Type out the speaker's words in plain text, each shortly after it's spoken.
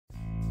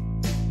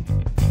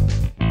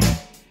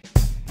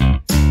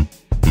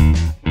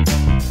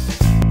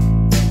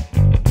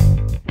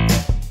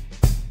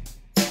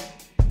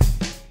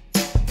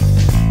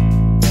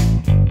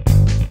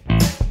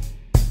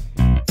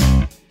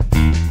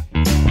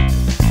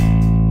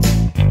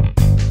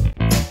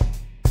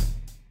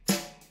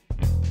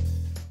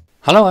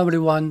Hello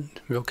everyone,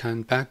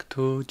 welcome back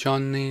to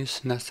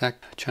Johnny's NetSec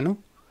channel.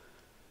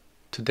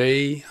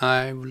 Today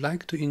I would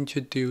like to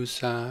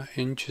introduce an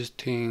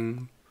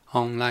interesting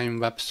online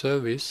web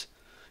service.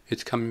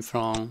 It's coming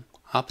from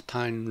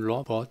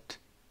UptimeRobot.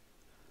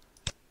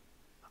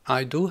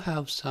 I do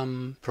have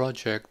some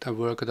project I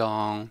worked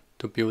on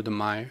to build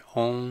my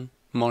own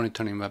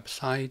monitoring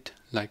website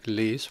like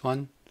this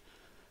one.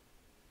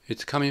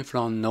 It's coming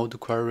from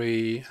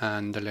NodeQuery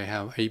and they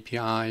have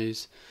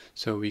APIs,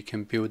 so we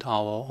can build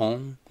our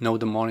own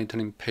node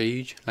monitoring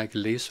page like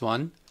this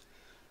one.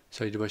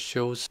 So it will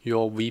show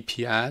your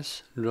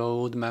VPS,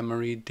 road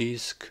memory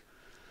disk.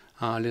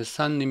 There's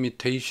some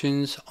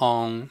limitations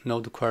on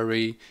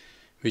NodeQuery,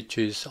 which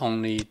is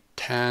only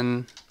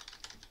 10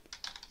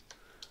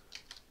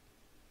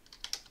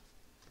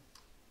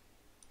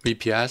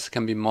 VPS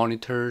can be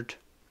monitored,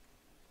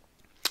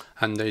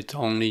 and it's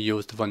only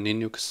used for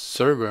Linux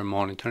server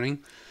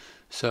monitoring.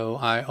 So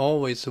I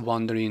always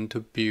wondering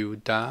to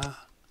build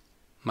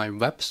my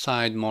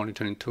website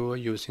monitoring tool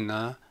using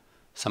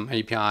some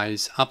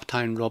APIs.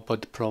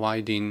 UptimeRobot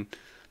providing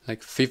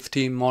like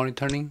 50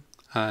 monitoring,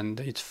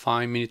 and it's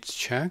 5 minutes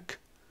check,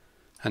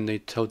 and they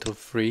total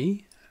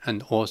free,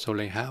 and also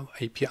they have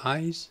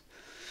APIs.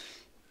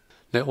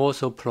 They're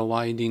also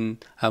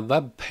providing a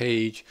web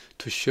page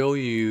to show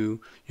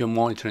you your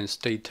monitoring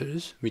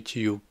status, which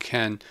you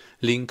can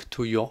link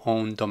to your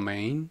own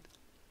domain.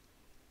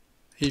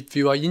 If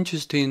you are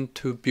interested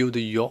to build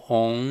your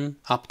own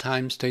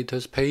uptime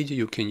status page,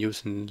 you can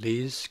use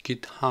this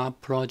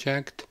GitHub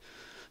project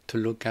to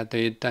look at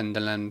it and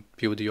then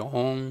build your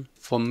own.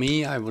 For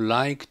me, I would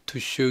like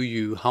to show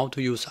you how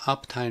to use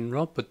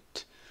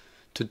UptimeRobot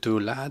to do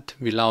that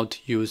without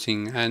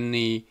using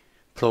any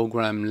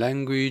program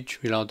language,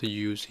 without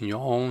using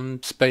your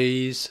own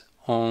space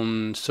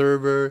on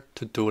server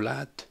to do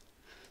that.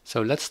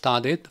 So let's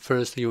start it.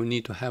 First, you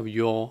need to have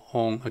your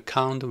own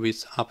account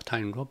with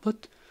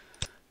UptimeRobot.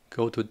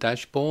 Go to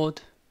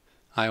dashboard.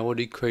 I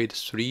already created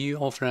 3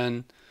 of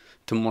them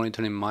to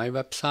monitoring my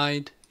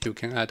website. You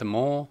can add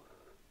more.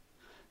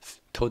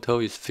 Total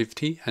is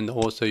 50, and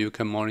also you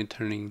can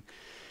monitoring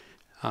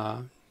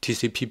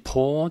TCP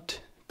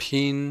port,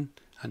 pin,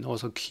 and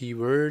also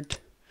keyword.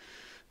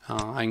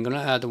 I'm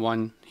gonna add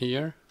one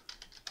here.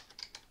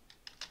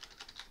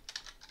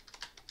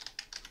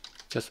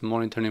 Just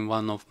monitoring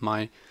one of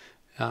my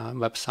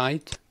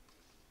website.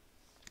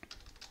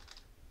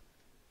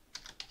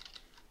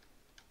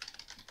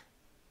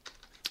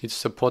 It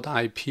supports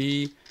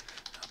IP,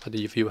 but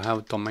if you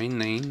have domain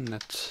name,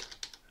 that's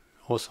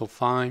also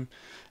fine.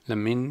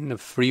 The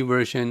free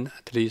version,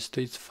 at least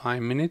it's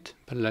 5 minutes,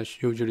 but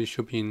that usually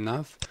should be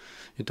enough.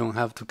 You don't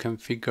have to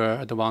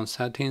configure advanced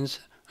settings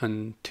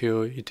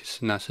until it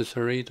is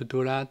necessary to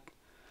do that.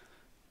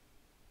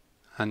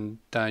 And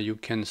you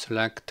can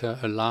select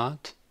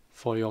alert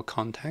for your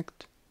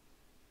contact.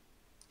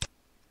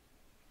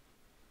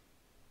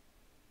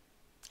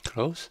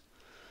 Close.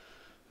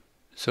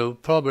 So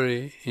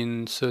probably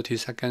in 30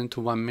 seconds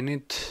to 1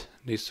 minute,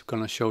 this is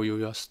gonna show you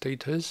your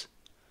status.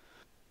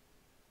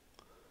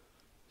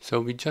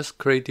 So we just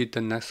created the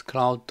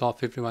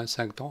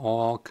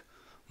nextcloud.51sec.org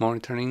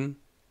monitoring.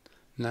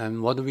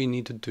 Then what do we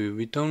need to do?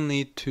 We don't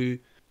need to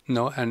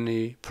know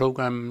any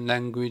program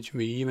language.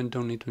 We even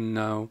don't need to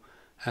know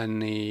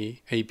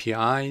any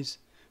APIs.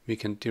 We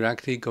can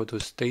directly go to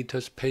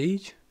status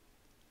page,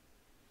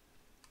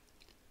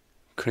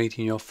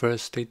 creating your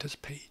first status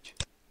page.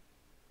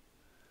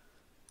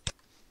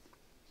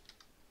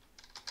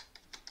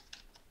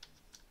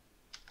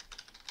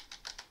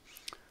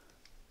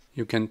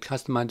 You can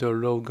customize your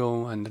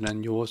logo, and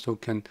then you also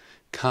can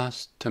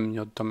custom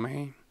your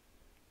domain.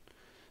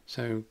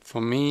 So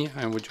for me,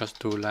 I would just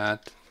do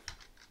that.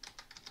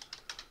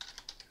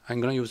 I'm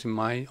gonna use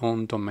my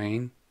own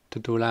domain to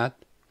do that,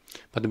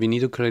 but we need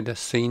to create a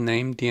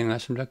CNAME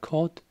DNS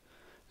record,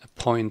 a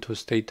point to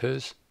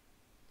status.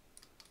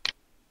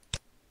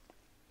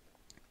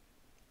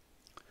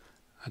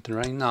 And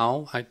right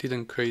now, I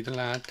didn't create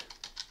that,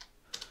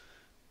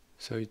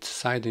 so its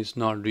site is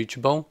not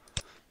reachable.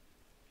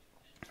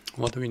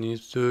 What we need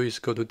to do is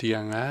go to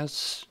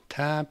DNS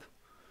tab,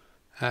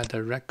 add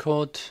a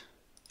record.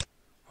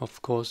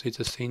 Of course, it's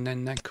a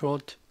CNAME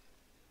record.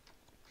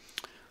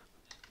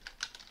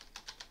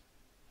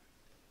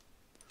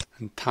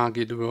 And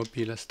target will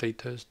be the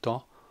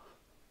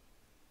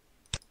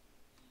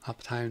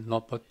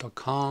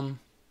status.uptimerobot.com.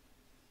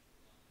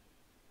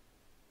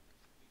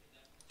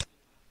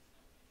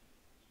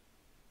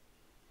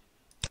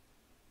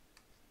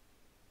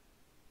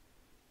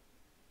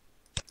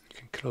 You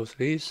can close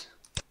this.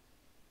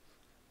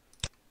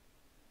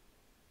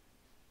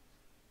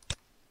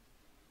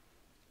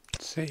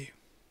 Save.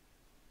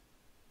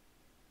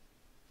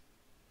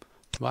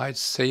 While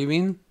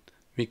saving,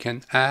 we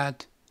can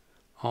add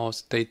our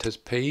status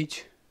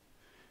page,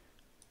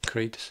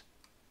 create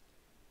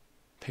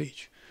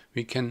page.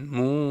 We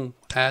can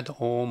add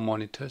all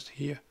monitors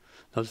here.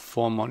 Those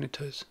 4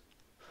 monitors.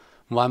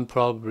 One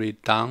probably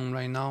down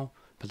right now,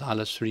 but the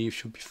other 3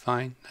 should be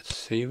fine. Let's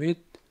save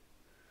it.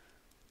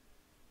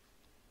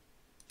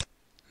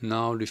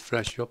 Now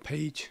refresh your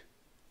page.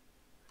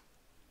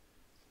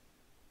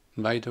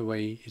 Right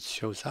away it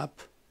shows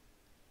up.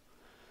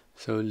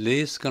 So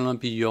this is gonna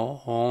be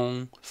your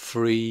own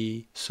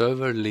free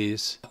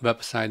serverless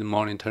website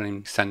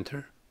monitoring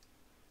center.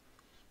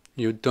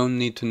 You don't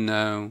need to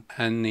know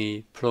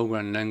any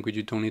program language,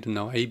 you don't need to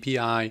know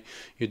API,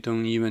 you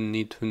don't even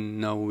need to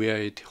know where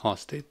it's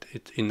hosted.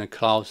 It's in the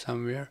cloud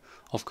somewhere.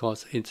 Of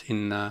course, it's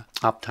in a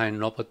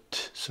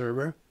UptimeRobot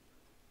server.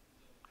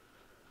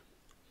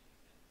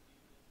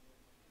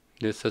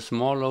 This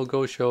small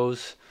logo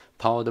shows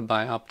powered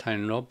by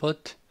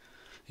UptimeRobot.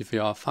 If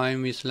you are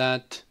fine with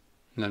that,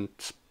 then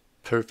it's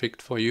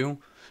perfect for you.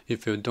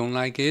 If you don't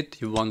like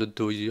it, you want to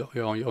do it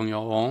on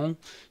your own,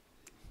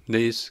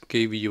 this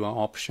gives you an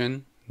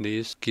option.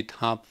 This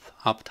GitHub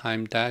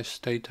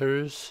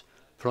uptime-status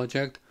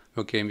project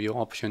will give you an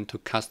option to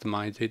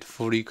customize it,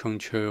 fully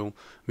control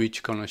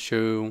which gonna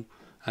show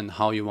and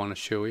how you want to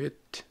show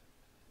it.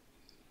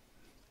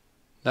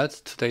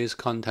 That's today's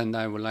content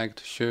I would like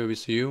to share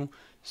with you.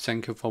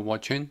 Thank you for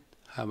watching.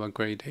 Have a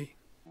great day.